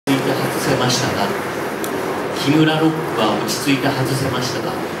せましたか？木村ロックは落ち着いて外せました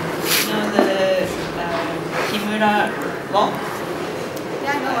か？ Kimura lock?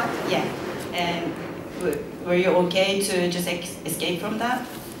 Yeah, I know what. Yeah. And were you okay to just escape from that?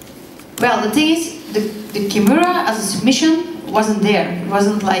 Well, the thing is, the Kimura as a submission wasn't there. It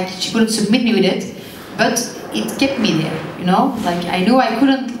wasn't like she couldn't submit me with it, but it kept me there, you know? Like, I knew I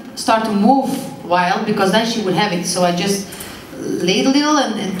couldn't start to move wild because then she would have it. So I just laid a little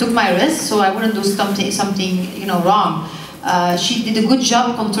and took my rest so I wouldn't do something you know, wrong. She did a good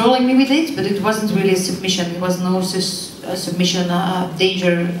job controlling me with it, but it wasn't really a submission. It was no submission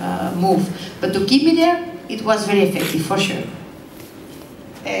danger move. But to keep me there, it was very effective for sure.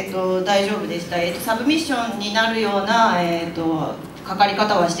 大丈夫でした。サブミッションになるような、かかり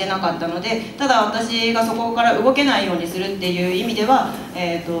方はしてなかったので、ただ私がそこから動けないようにするっていう意味では、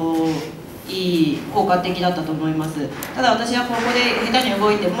いい効果的だったと思います。ただ私はここで下手に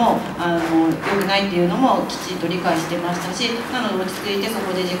動いても良くないっていうのもきちんと理解してましたし、なので落ち着いてそ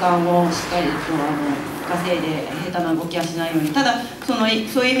こで時間をしっかりと稼いで下手な動きはしないように。ただそう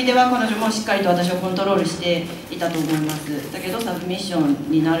いう意味では彼女もしっかりと私をコントロールしていたと思います。だけどサブミッショ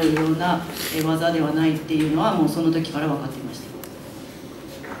ンになるような技ではないっていうのはもうその時から分かっていました。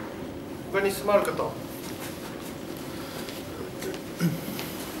他に質問ある方。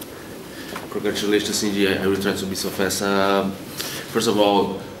Congratulations, Cindy. I will try to be so fast. First of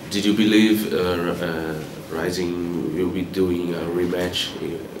all, did you believe Rizin will be doing a rematch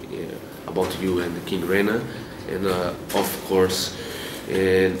about you and King Reina? And of course,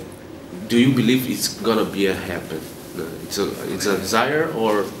 do you believe it's gonna be a happen? It's a desire,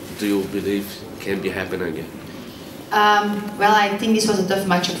 or do you believe it can be happen again? Well, I think this was a tough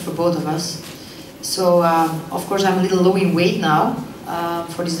matchup for both of us. So, of course, I'm a little low in weight now.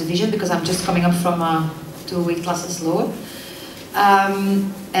 For this division because I'm just coming up from 2 weight classes lower,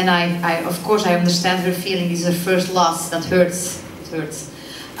 and I of course I understand her feeling. This is her first loss. That hurts. It hurts.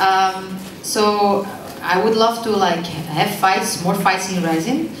 So I would love to like have fights, more fights in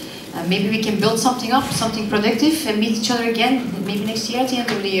Rizin. Maybe we can build something up, something productive, and meet each other again. Maybe next year at the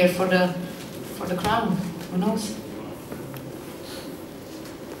end of the year for the crown. Who knows?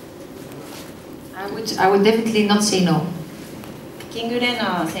 I would definitely not say no. キング・レ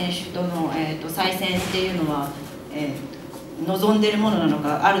ナー選手との、再戦っていうのは、望んでいるものなの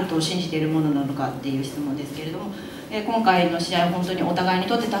か、あると信じているものなのかっていう質問ですけれども、今回の試合は本当にお互いに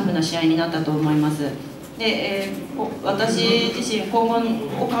とってタフな試合になったと思います。で、私自身今後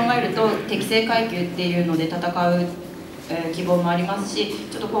を考えると適正階級っていうので戦う、希望もありますし、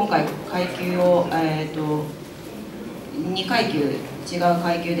ちょっと今回階級を、2階級違う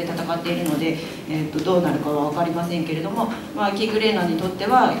階級で戦っているので、どうなるかは分かりませんけれども、キング・レーナーにとって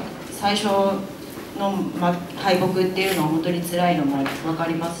は最初の、敗北っていうのは本当に辛いのも分か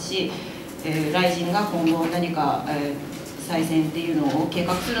りますし、ライジンが今後何か、再戦っていうのを計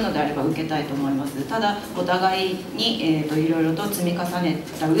画するのであれば受けたいと思います。ただお互いに、いろいろと積み重ね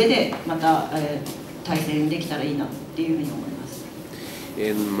た上でまた、対戦できたらいいなっていうふうに思います。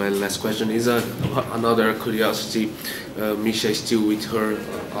And my last question is another curiosity. Misha is still with her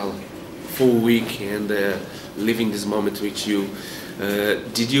a full week and living this moment with you.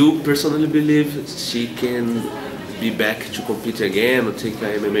 Did you personally believe she can be back to compete again or take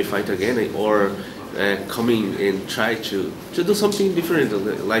an MMA fight again, or coming and try to do something different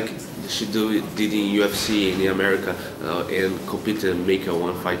like she did in UFC in America and compete and make a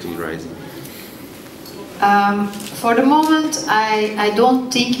one fight in Rizin? For the moment, I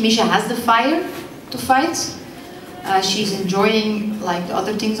don't think Misha has the fire to fight. She's enjoying like the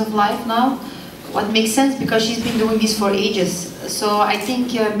other things of life now. What makes sense because she's been doing this for ages. So I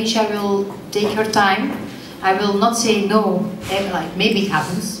think Misha will take her time. I will not say no, like maybe it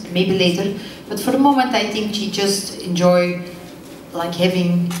happens, maybe later. But for the moment, I think she just enjoy like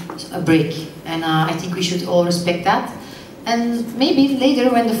having a break, and I think we should all respect that. And maybe later,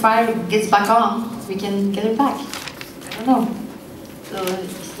 when the fire gets back on, we can get her back. I don't know. So,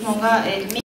質問が